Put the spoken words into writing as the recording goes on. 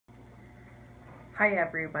Hi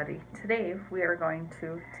everybody. Today we are going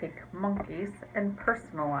to take monkeys and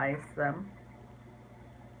personalize them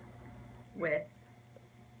with,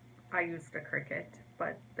 I used a Cricut,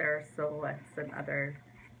 but there are silhouettes and other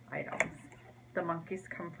items. The monkeys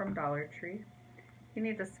come from Dollar Tree. You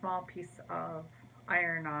need a small piece of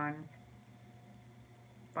iron-on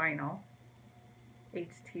vinyl,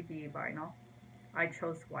 HTV vinyl. I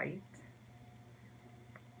chose white.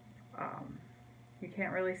 Um, you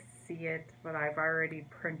can't really see it, but I've already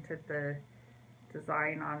printed the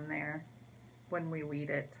design on there. When we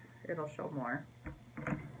weed it, it'll show more.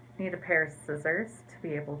 Need a pair of scissors to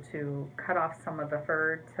be able to cut off some of the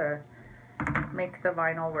fur to make the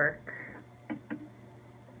vinyl work.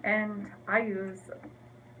 And I use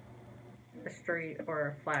a straight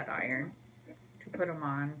or a flat iron to put them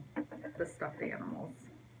on the stuffed animals.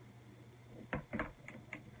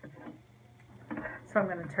 So I'm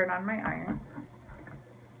going to turn on my iron.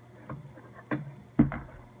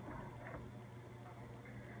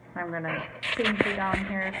 I'm going to change it down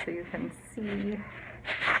here so you can see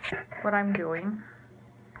what I'm doing.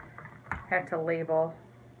 I have to label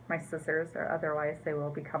my scissors or otherwise they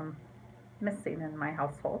will become missing in my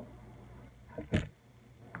household.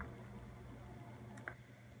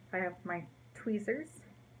 I have my tweezers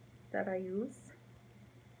that I use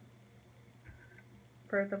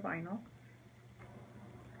for the vinyl.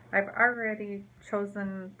 I've already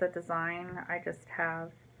chosen the design. I just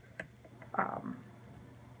have a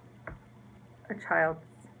child's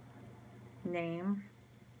name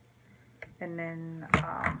and then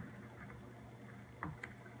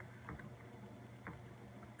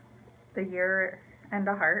the year and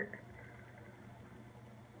a heart.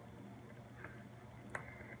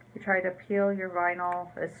 You try to peel your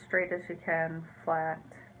vinyl as straight as you can, flat.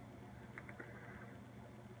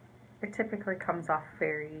 It typically comes off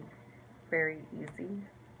very, very easy.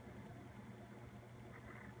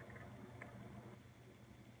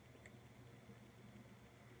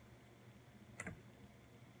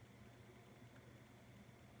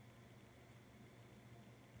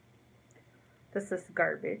 This is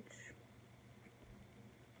garbage.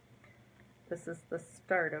 This is the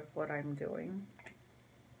start of what I'm doing.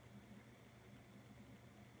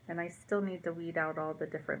 And I still need to weed out all the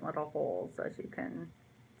different little holes, as you can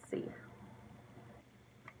see.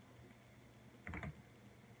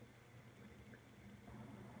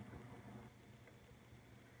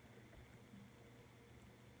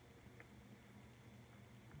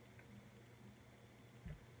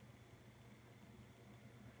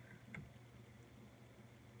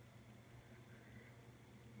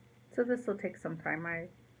 So this will take some time.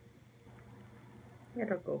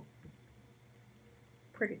 It'll go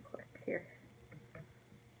pretty quick here.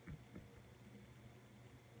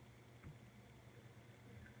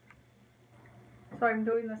 So I'm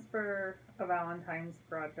doing this for a Valentine's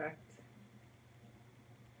project.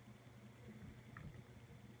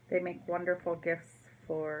 They make wonderful gifts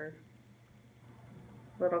for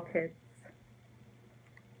little kids.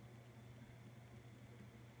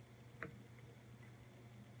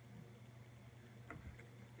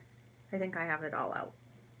 I think I have it all out.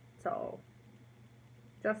 So,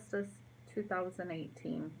 Justice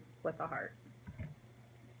 2018 with a heart.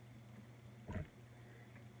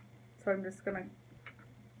 So I'm just gonna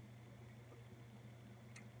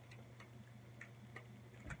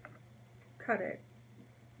cut it.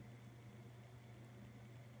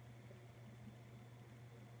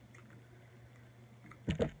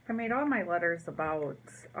 I made all my letters about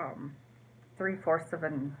 3/4 of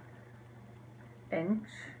an inch.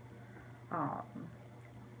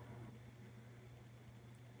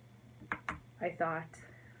 I thought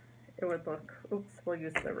it would look, oops, we'll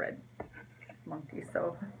use the red monkey,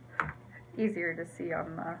 so easier to see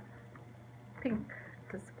on the pink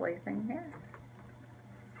display thing here.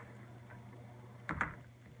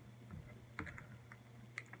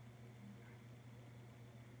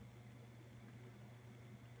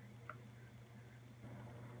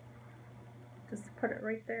 Just put it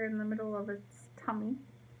right there in the middle of its tummy.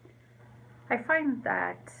 I find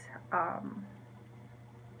that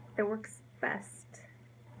it works best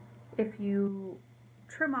if you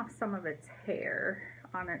trim off some of its hair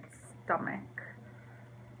on its stomach.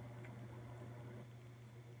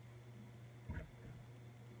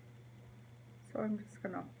 So I'm just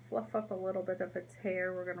going to fluff up a little bit of its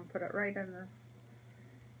hair. We're going to put it right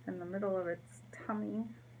in the middle of its tummy.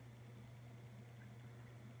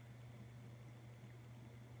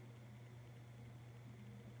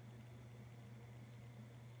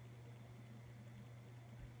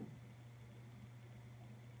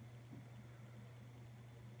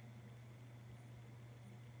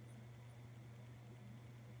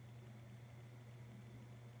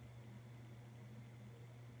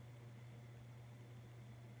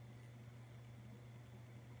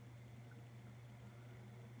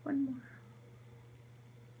 one more.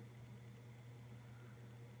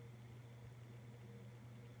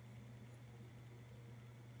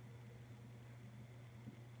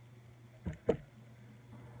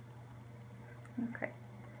 Okay,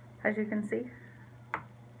 as you can see,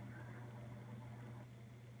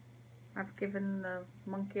 I've given the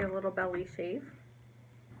monkey a little belly shave.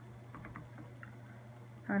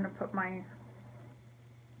 I'm gonna put my,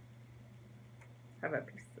 have a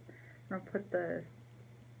piece, I'm gonna put the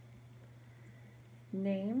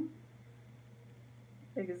name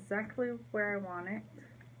exactly where I want it,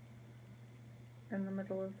 in the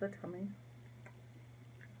middle of the tummy.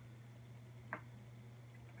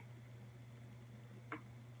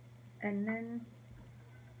 And then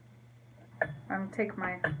I'm gonna take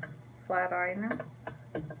my flat iron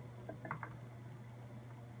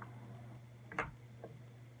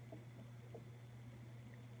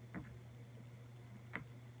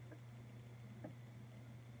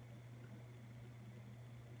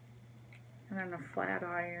and I'm gonna flat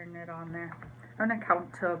iron it on there. I'm gonna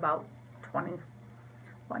count to about 20.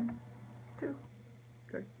 1, 2,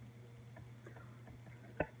 3.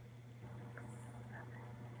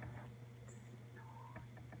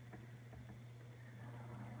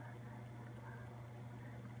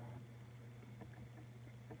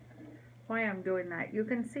 Why I'm doing that, you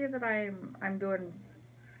can see that I'm doing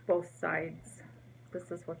both sides. This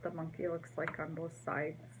is what the monkey looks like on both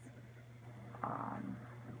sides.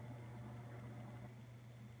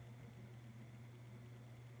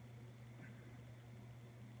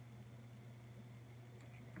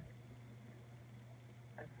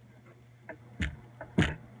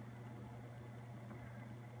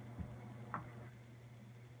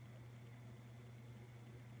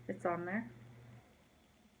 It's on there.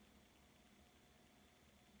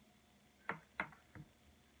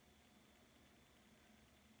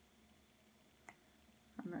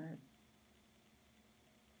 I'm gonna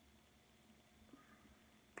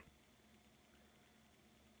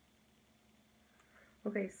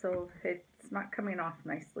okay, so it's not coming off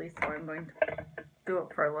nicely, so I'm going to do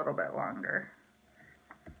it for a little bit longer.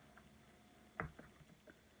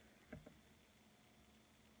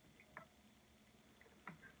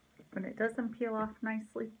 When it doesn't peel off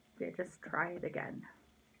nicely, you just try it again.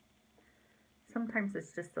 Sometimes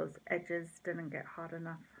it's just those edges didn't get hot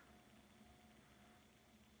enough.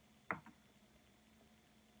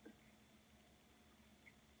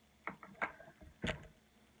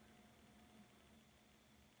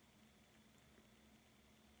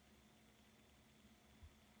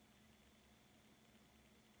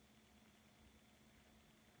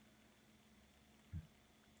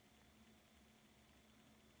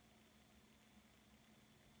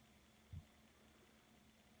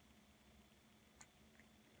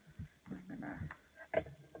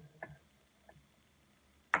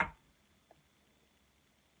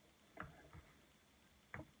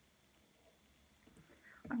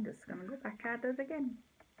 I'm just going to go back at it again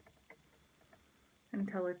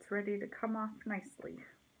until it's ready to come off nicely.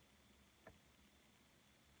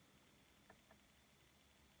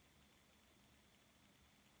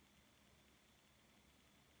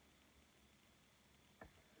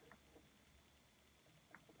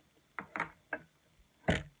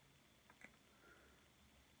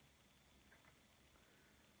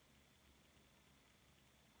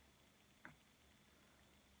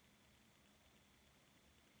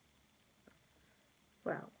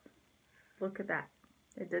 Well, look at that.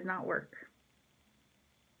 It did not work.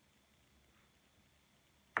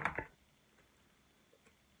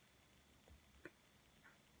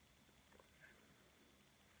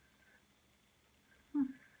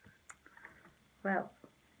 Well,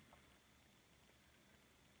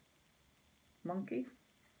 monkey,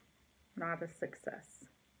 not a success.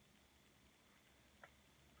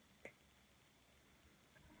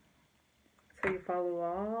 So you follow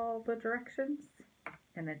all the directions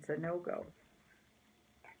and it's a no-go.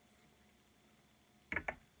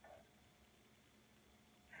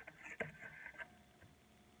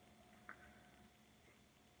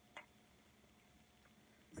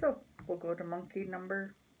 So we'll go to monkey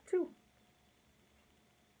number 2.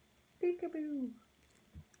 Peekaboo.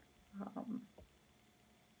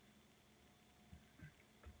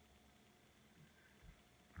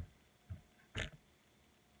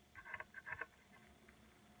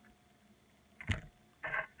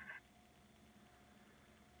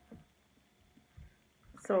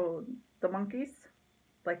 So the monkeys,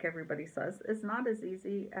 like everybody says, is not as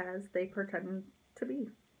easy as they pretend to be.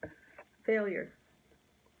 Failure.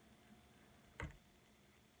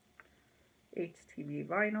 HTV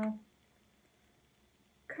vinyl.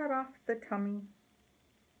 Cut off the tummy.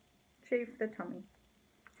 Shave the tummy.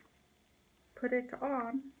 put it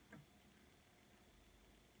on.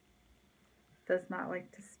 Does not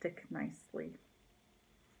like to stick nicely.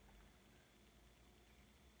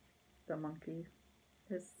 The monkey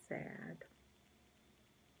is sad.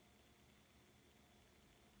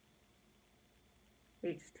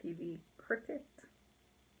 HTV Cricut.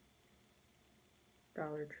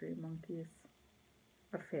 Dollar Tree monkeys.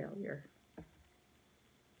 A failure.